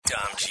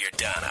Dom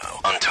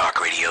Giordano on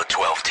Talk Radio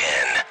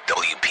 1210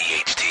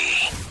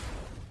 WPHT.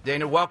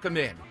 Dana, welcome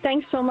in.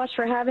 Thanks so much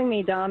for having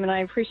me, Dom, and I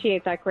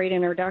appreciate that great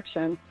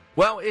introduction.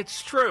 Well,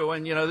 it's true,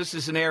 and, this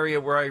is an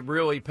area where I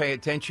really pay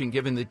attention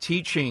given the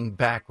teaching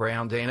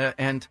background, Dana,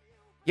 and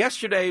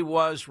yesterday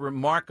was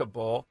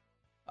remarkable.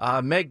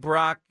 Meg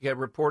Brock,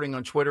 reporting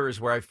on Twitter, is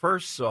where I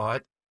first saw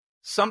it.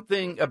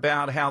 Something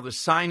about how the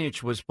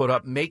signage was put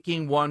up,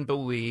 making one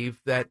believe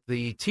that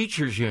the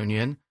teachers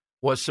union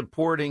was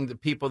supporting the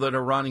people that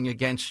are running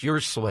against your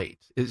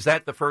slate. Is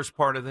that the first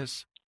part of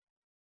this?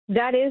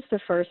 That is the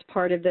first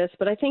part of this,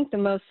 but I think the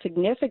most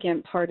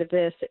significant part of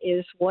this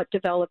is what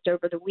developed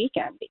over the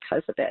weekend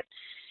because of it.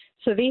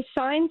 So these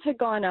signs had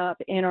gone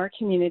up in our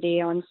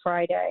community on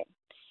Friday,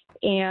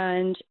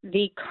 and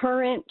the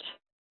current,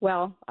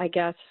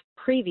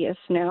 previous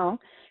now,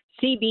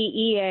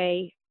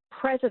 CBEA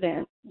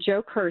president,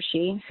 Joe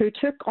Kershey, who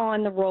took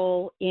on the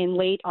role in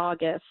late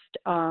August,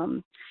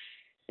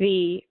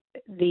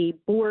 the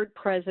board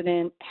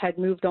president had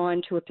moved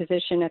on to a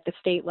position at the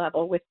state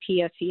level with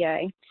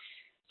PSEA.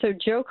 So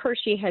Joe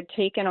Kershey had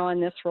taken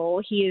on this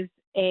role. He is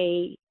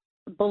a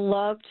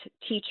beloved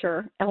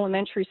teacher,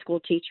 elementary school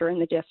teacher in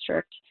the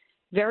district,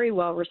 very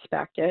well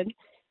respected.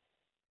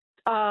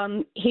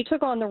 He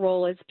took on the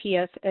role as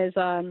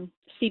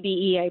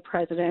CBEA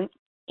president,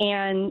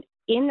 and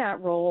in that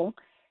role,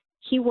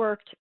 he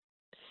worked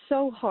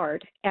so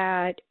hard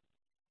at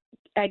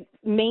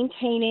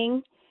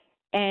maintaining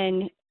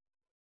and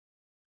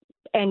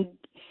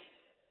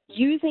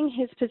using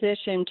his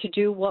position to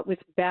do what was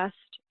best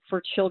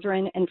for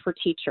children and for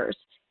teachers.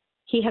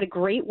 He had a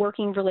great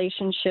working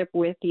relationship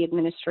with the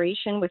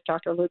administration, with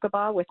Dr.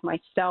 Lukabaugh, with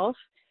myself.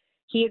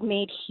 He had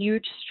made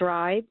huge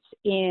strides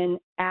in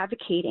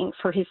advocating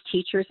for his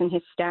teachers and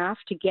his staff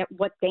to get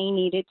what they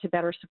needed to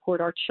better support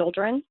our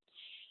children.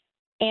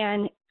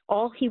 And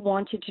all he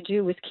wanted to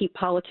do was keep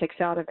politics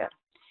out of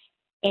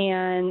it.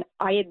 And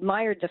I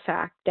admired the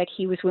fact that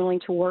he was willing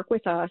to work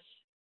with us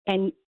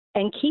and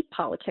keep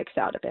politics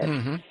out of it.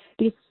 Mm-hmm.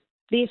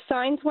 These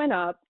signs went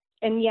up,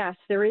 and yes,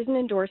 there is an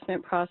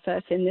endorsement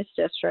process in this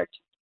district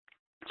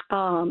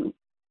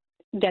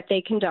that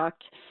they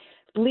conduct.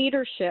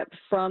 Leadership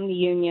from the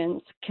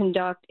unions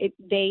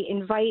they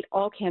invite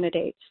all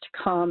candidates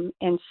to come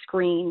and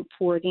screen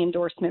for the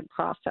endorsement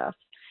process.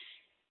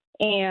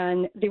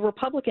 And the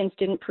Republicans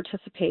didn't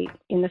participate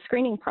in the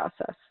screening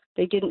process.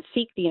 They didn't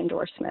seek the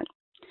endorsement.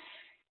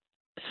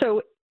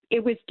 So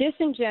it was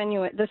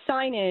disingenuous. The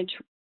signage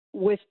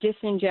was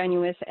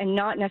disingenuous and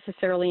not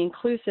necessarily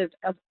inclusive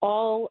of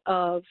all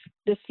of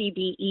the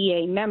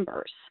CBEA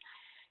members,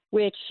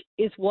 which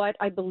is what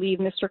I believe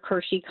Mr.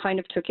 Kershey kind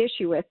of took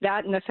issue with.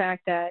 That and the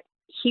fact that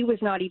he was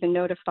not even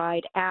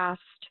notified,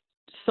 asked,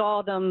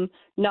 saw them,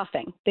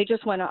 nothing. They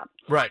just went up.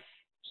 Right.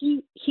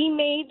 He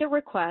made the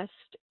request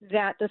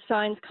that the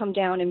signs come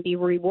down and be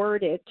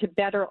reworded to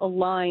better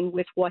align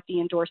with what the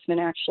endorsement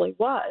actually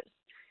was.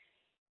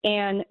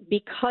 And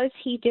because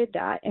he did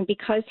that, and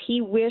because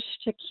he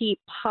wished to keep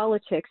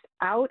politics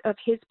out of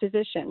his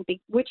position,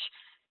 which,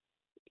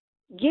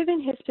 given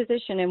his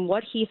position and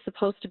what he's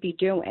supposed to be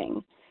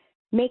doing,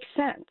 makes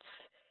sense.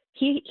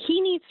 He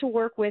needs to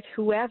work with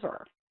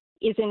whoever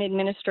is in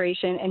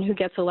administration and who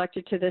gets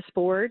elected to this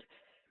board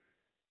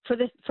for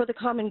the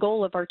common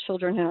goal of our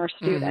children and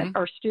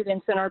our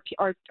students and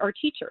our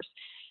teachers.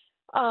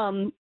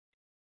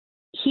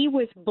 He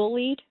was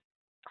bullied,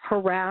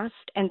 harassed,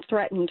 and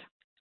threatened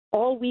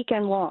all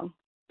weekend long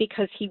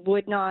because he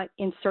would not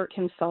insert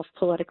himself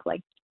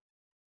politically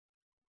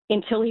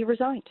until he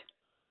resigned.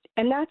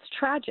 And that's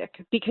tragic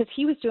because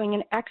he was doing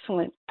an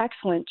excellent,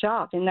 excellent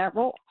job in that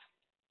role.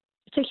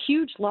 It's a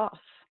huge loss.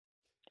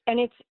 And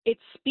it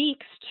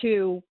speaks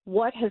to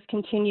what has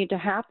continued to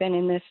happen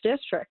in this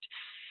district,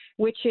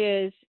 which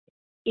is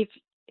if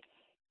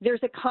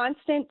there's a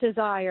constant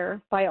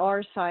desire by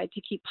our side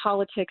to keep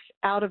politics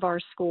out of our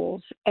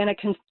schools and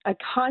a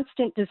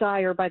constant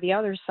desire by the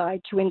other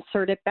side to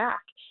insert it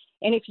back.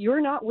 And if you're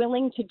not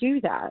willing to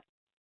do that,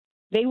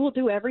 they will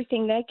do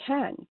everything they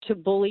can to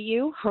bully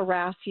you,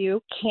 harass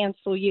you,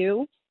 cancel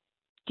you,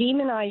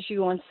 demonize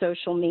you on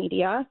social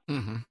media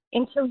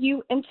until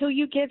you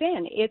give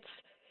in.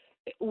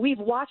 We've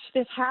watched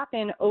this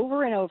happen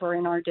over and over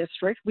in our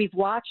district. We've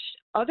watched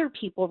other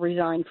people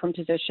resign from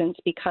positions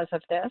because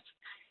of this.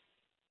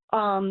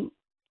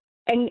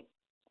 And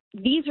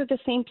these are the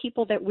same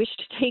people that wish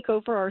to take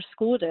over our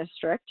school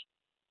district.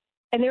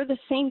 And they're the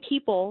same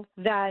people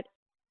that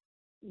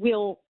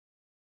will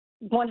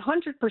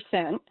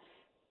 100%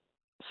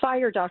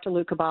 fire Dr.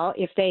 Lukabaugh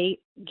if they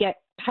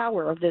get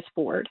power of this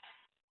board.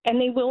 And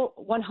they will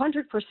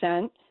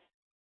 100%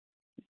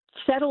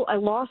 settle a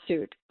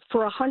lawsuit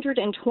for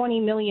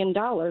 $120 million,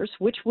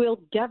 which will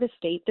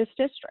devastate this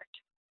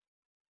district.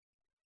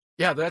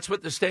 Yeah, that's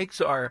what the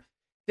stakes are.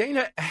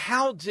 Dana,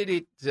 how did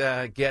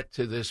it get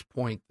to this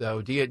point,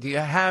 though? Do you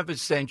have a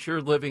sense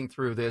you're living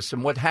through this,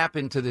 and what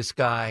happened to this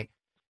guy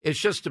is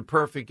just a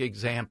perfect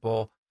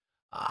example.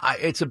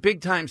 It's a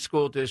big-time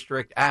school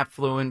district,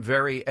 affluent,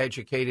 very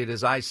educated,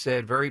 as I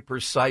said, very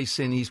precise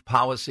in these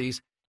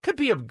policies. Could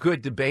be a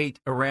good debate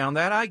around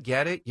that. I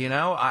get it.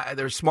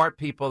 There's smart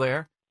people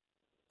there.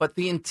 But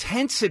the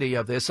intensity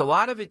of this, a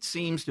lot of it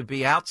seems to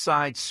be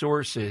outside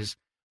sources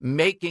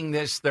making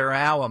this their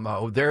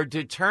Alamo. They're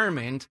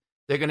determined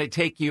they're going to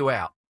take you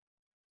out.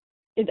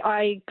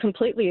 I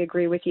completely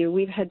agree with you.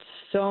 We've had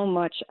so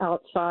much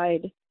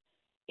outside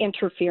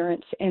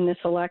interference in this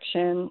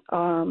election,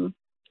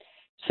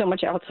 so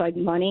much outside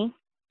money.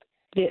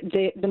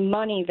 The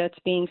money that's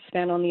being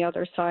spent on the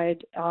other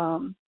side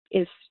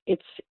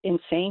it's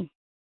insane.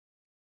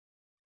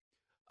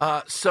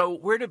 So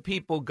where do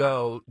people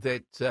go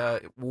that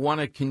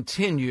want to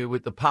continue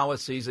with the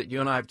policies that you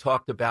and I have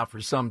talked about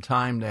for some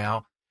time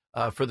now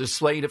for the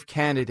slate of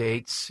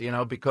candidates,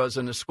 because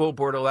in the school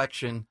board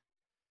election,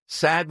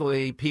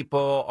 sadly,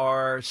 people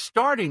are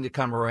starting to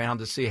come around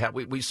to see how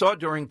we saw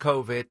during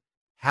COVID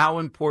how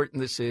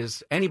important this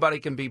is. Anybody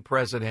can be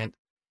president.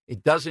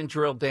 It doesn't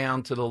drill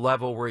down to the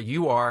level where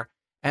you are.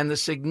 And the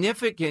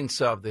significance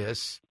of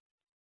this,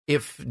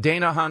 if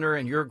Dana Hunter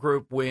and your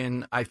group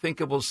win, I think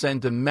it will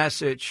send a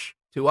message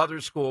to other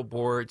school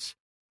boards.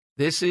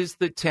 This is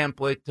the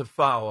template to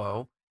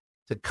follow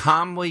to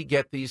calmly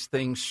get these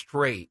things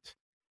straight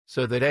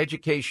so that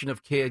education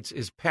of kids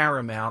is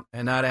paramount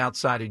and not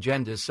outside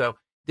agendas. So,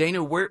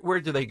 Dana, where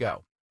do they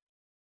go?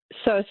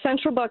 So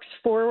Central Bucks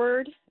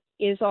Forward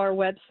is our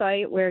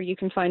website where you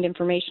can find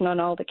information on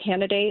all the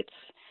candidates.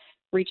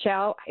 Reach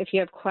out if you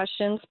have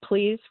questions,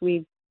 please.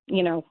 We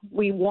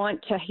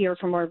want to hear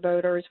from our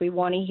voters. We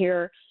want to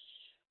hear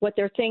what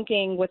they're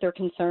thinking, what their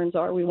concerns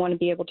are. We want to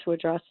be able to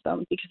address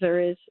them because there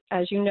is,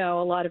 as you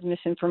know, a lot of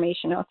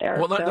misinformation out there.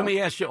 Well, let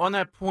me ask you, on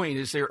that point,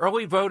 is there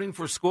early voting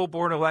for school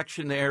board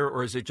election there,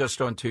 or is it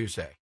just on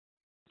Tuesday?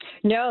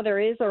 No, there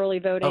is early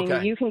voting.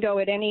 Okay. You can go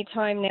at any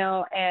time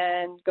now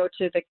and go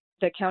to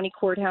the county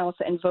courthouse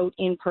and vote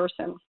in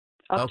person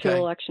up to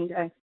Election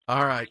Day.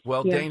 All right.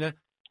 Well, yeah. Dana,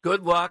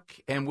 good luck,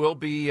 and we'll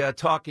be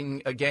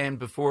talking again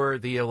before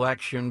the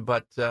election.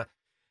 But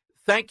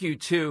thank you,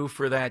 too,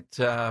 for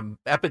that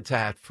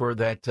epitaph for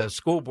that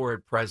school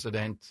board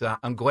president.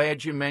 I'm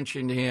glad you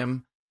mentioned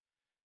him,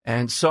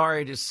 and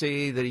sorry to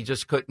see that he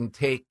just couldn't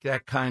take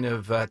that kind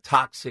of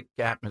toxic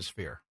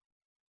atmosphere.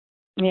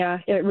 Yeah,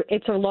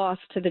 it's a loss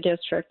to the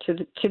district,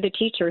 to the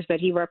teachers that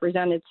he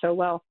represented so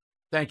well.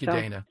 Thank you,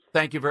 Dana.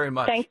 Thank you very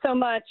much. Thanks so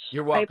much.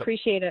 You're welcome. I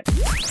appreciate it.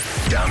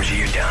 Dom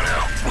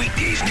Giordano,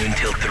 weekdays noon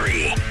till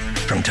 3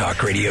 from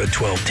Talk Radio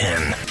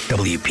 1210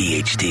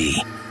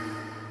 WPHT.